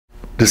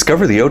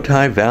Discover the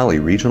Otay Valley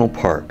Regional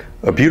Park,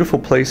 a beautiful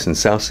place in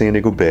South San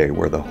Diego Bay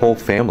where the whole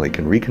family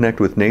can reconnect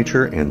with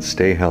nature and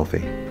stay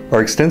healthy.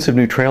 Our extensive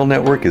new trail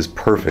network is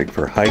perfect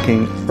for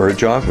hiking or a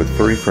jog with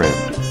furry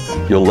friends.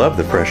 You'll love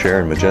the fresh air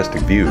and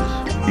majestic views.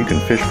 You can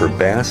fish for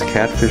bass,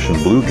 catfish, and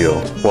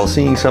bluegill while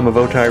seeing some of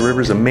Otay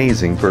River's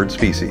amazing bird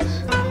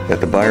species.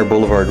 At the Buyer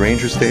Boulevard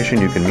Ranger Station,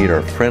 you can meet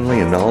our friendly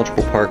and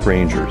knowledgeable park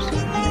rangers.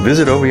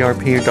 Visit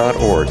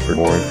OVRP.org for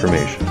more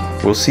information.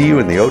 We'll see you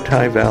in the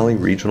Otay Valley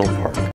Regional Park.